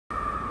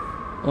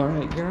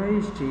Alright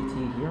guys,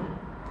 JT here,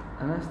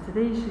 and as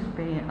today's just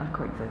been a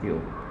quick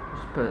video,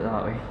 just put it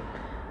that way.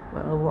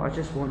 Well, what I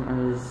just want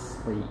is,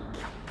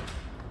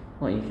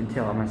 like you can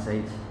tell on my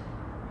side,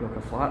 Yorker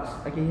Flats,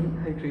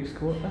 again, how Graves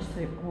Court, this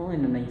time only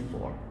on the 9th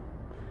floor.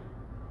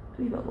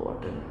 A wee bit lower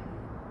down.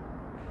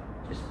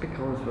 Just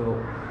because,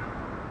 well,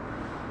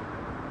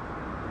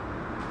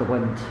 the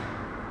wind,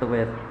 the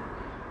weather,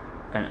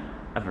 and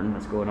everything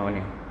that's going on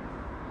here.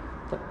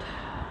 But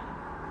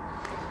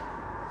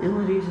the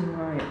only reason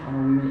why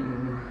I'm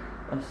making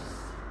this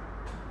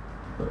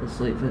little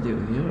sleep video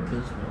here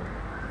is,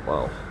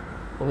 well,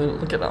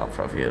 look at that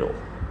for a view.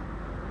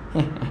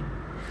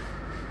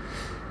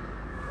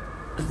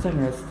 The thing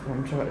is, what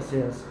I'm trying to say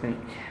is,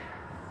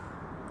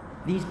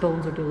 these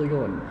buildings are totally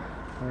gone,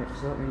 right?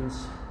 So that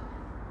means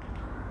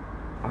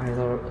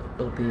either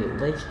there'll be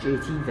less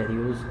JT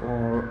videos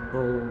or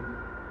they'll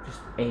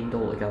just end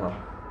altogether.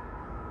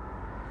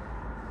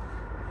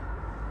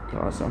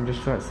 Yeah, so I'm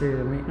just trying to say,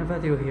 I'm making a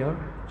video here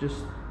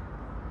just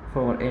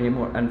for any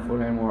more info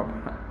and any more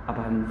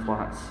abandoned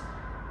flats.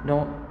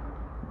 Not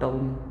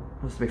building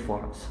has to be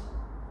flats.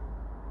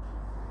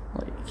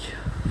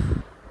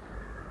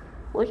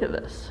 Look at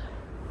this.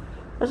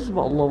 This is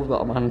what I love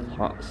about abandoned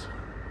flats.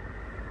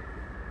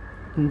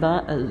 And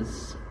that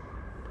is,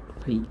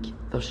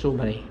 there's so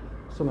many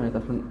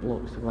different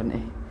blocks to go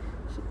into,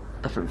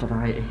 different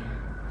variety.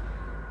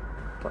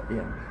 But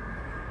yeah.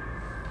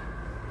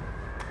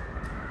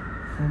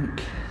 I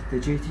think the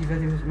JT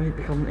videos might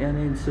be coming to an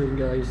end soon,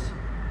 guys.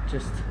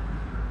 Just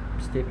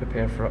stay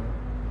prepared for it.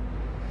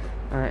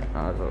 Right,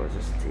 I'll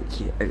just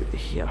take you out of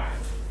here.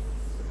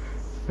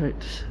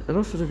 Right,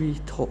 enough of the wee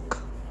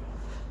talk.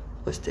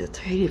 Let's do a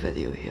tiny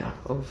video here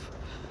of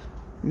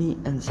me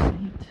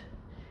inside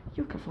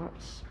Yorker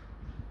Flats.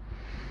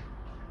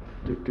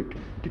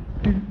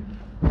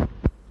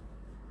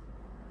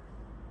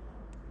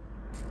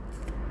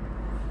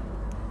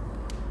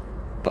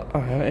 But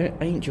I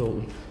ain't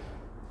joking.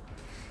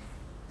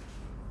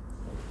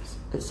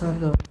 It's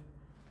either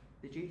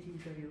the JT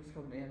videos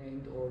come to an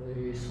end or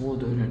they slow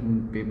down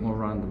and be more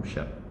random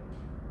shit.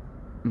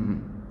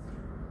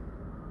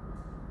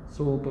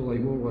 So it'll be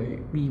more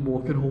like me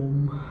walking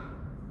home,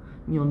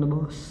 me on the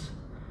bus,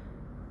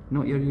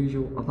 not your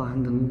usual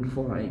abandoned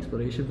flat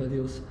exploration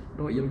videos,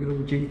 not your good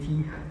old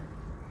JT.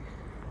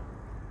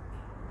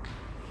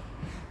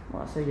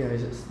 Like I say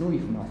guys, it's not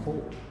even my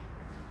fault.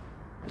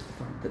 It's the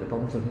fact that the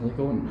buildings are really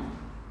gone.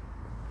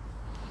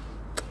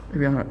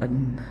 We are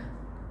in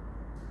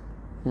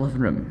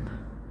living room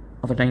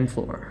of a 9th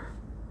floor.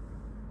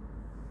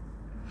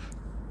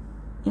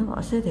 You know, like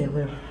I said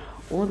earlier,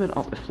 I only went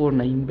up to floor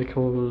 9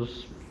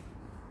 because,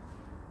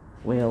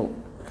 well,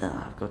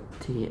 I've got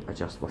to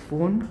adjust my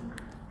phone.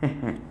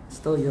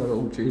 Still your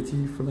old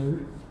JT for now.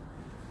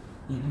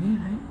 Anyway,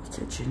 right,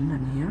 kitchen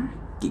in here.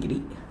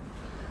 Giggity.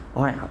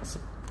 Alright,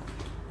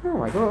 oh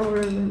my god,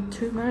 we're in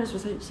 2 minutes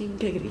without seeing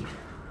Giggity.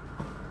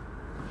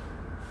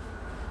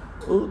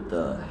 What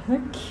the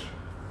heck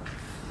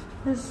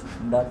is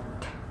that?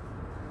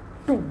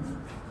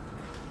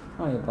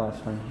 Oh, your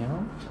bathroom here.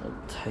 I'll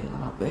tie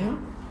that up there.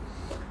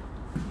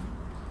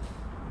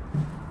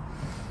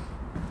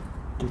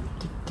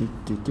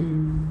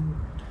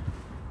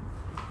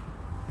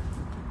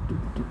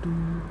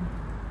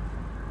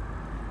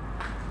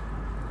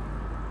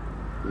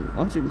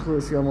 Once you can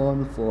close your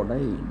on floor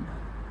 9,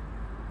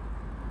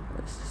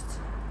 it's just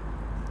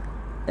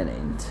an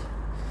end.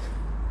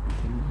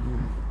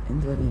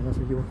 End of any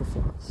other Yorker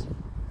Flats.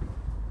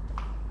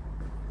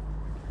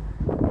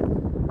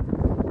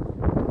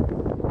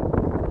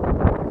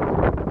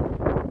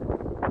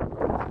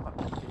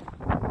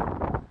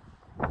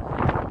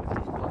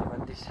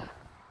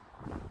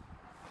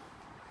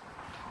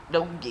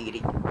 No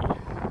Giggity.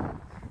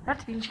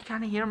 That means you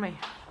can't hear me.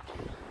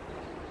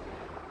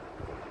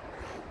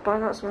 But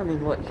that's what I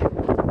mean, look. It used to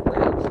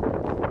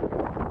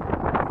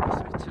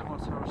be 2 more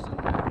towers than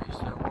now, it used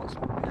to be lots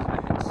more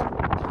movements. And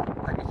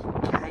you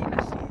can kind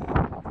of see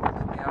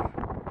the air.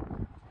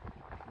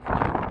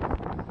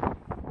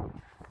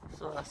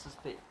 So this is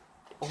the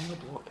only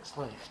block that's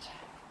left.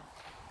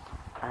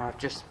 And I've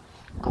just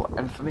got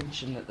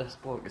information that this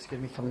block is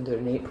going to be coming down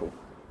in April.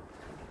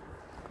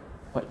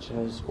 Which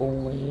is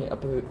only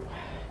about,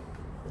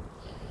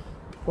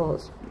 well,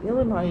 it's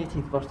nearly my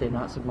 18th birthday and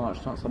that's in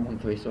March, that's a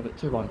month away, so about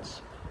 2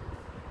 months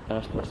and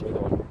it's supposed to be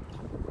going.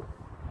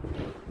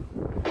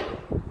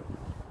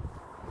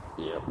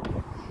 Yep.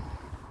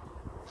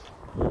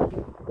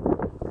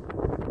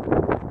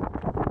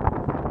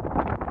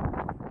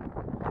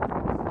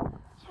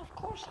 So of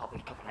course I'll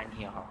be coming in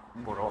here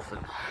more often.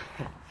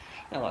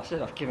 Well, like I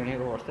said, I've come in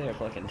here over 30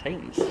 fucking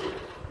times.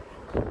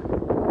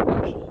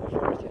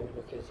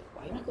 Because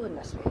why am I going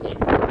this way?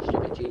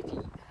 Stupid JT.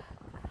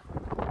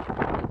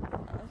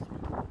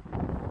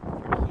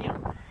 From here.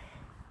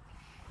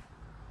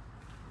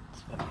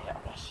 It's a bit better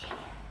this.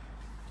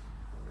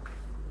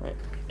 Right.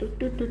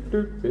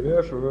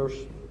 Reverse.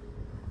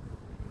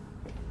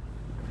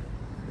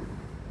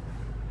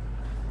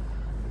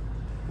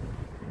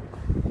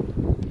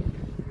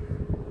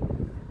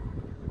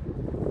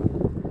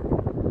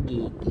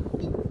 Giggity.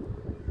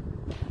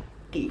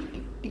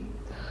 Giggity.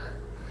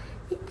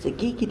 It's a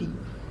giggity.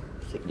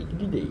 It's a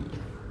giggity day.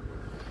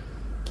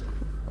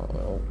 Oh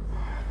well.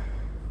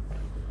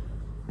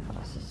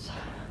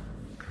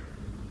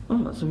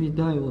 That's a wee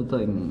dial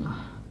thing.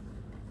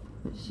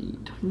 Let's see,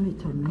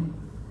 turn.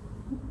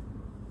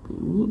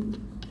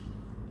 Good.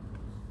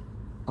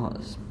 Oh,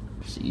 it's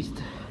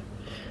seized.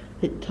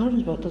 It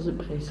turns but doesn't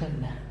press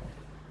in.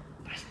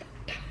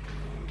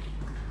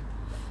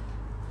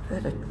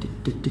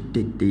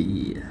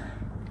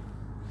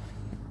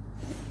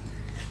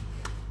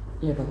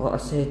 Yeah, but like I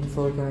said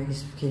before,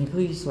 guys, can you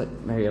please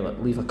maybe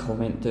leave a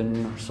comment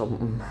down or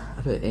something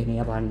about any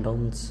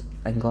abandons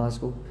in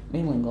Glasgow?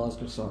 Mainly in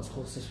Glasgow, so it's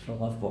closest for I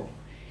live, but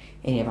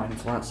any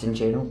abandoned flats in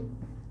general.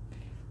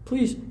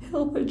 Please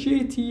help a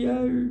JT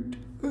out.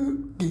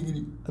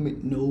 Giggity. I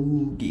mean, no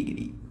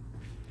giggity.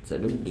 It's a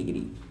no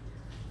giggity.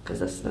 Because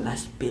that's the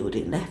last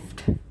building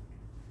left.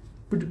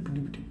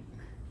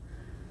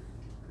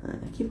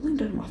 I keep laying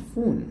down my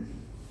phone.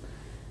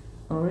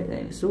 Alright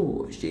then,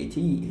 so it's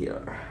JT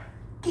here.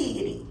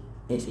 Giggity.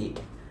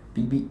 S8.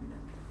 BB.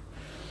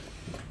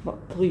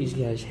 But please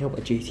guys, help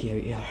a JT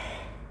out here.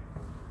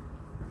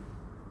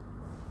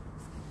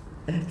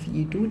 If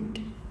you don't,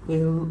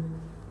 well,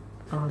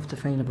 I'll have to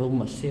find a build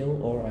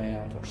myself, or I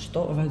either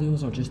stop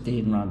videos or just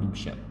doing random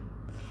shit.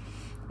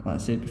 Like I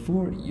said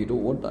before, you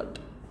don't want that.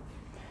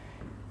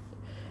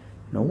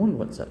 No one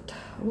wants it.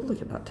 Oh,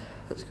 look at that.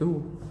 Let's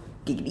go.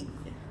 Giggity.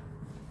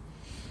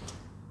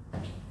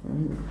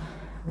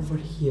 Over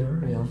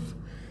here I have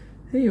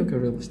Yoga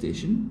Railway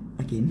Station.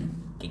 Again.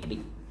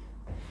 Giggity.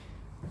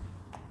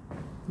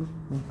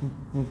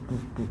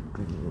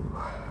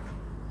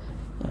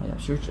 Yeah,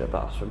 sure it's a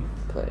bathroom.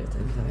 Plenty of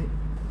things, right?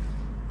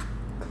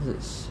 Because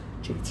it's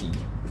JT,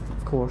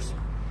 of course.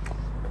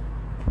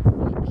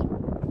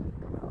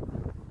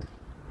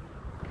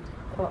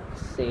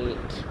 Fuck's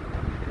sake.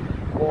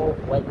 More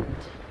wind.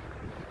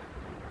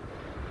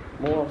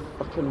 More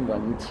fucking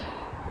wind.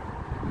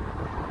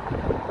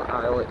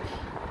 Look,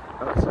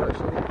 that's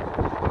actually,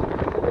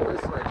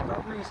 it's like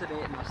that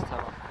maisonette in this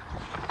tower.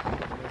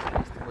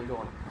 Maisonette's still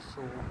going,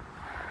 so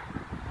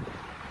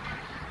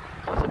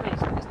what's the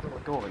maisonette's still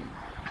going?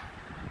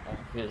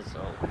 Here's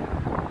all.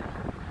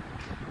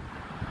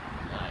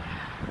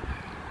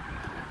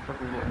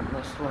 Probably on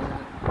this one.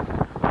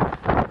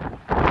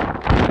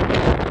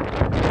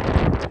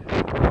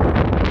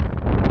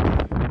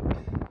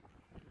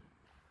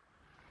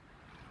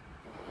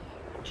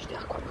 Just do a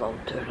quick little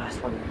tour of this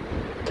one.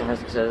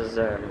 Because I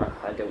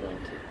don't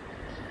want to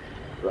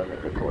run out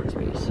of record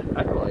space.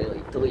 I'd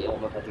probably delete all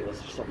my videos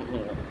or something, you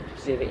know,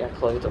 save it in a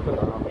cloud up with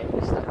a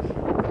memory stick.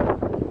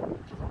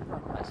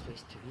 Run out of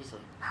space too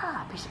easily.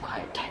 Peace and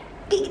quiet.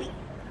 Giggity.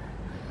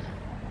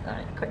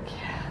 Alright, quick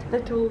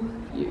little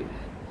view.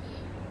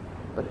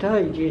 But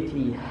hi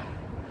JT.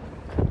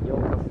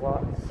 Yoga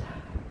flats.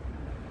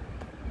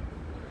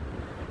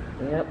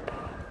 Yep.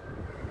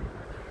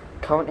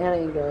 Can't hear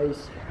anything,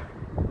 guys.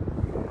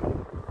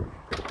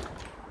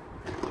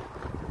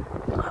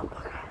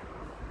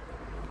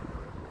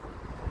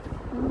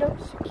 No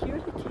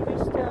security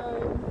this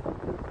time.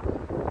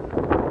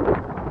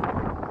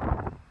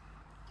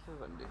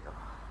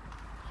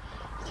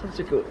 Seems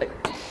to go like,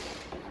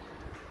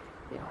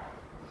 yeah.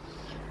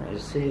 I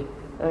just say,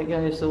 alright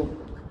guys, so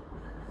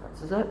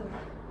that's it.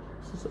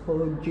 This is all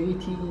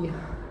JT.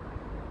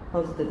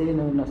 How's the day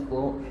now in this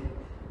vlog?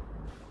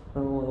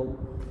 Oh well,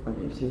 let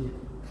me see.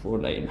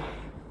 4-9.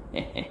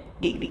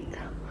 Giggity.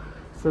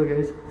 So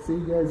guys, see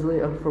you guys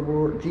later for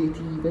more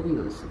JT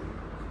videos.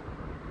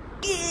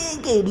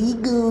 Giggity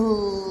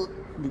go.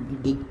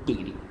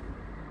 Giggity.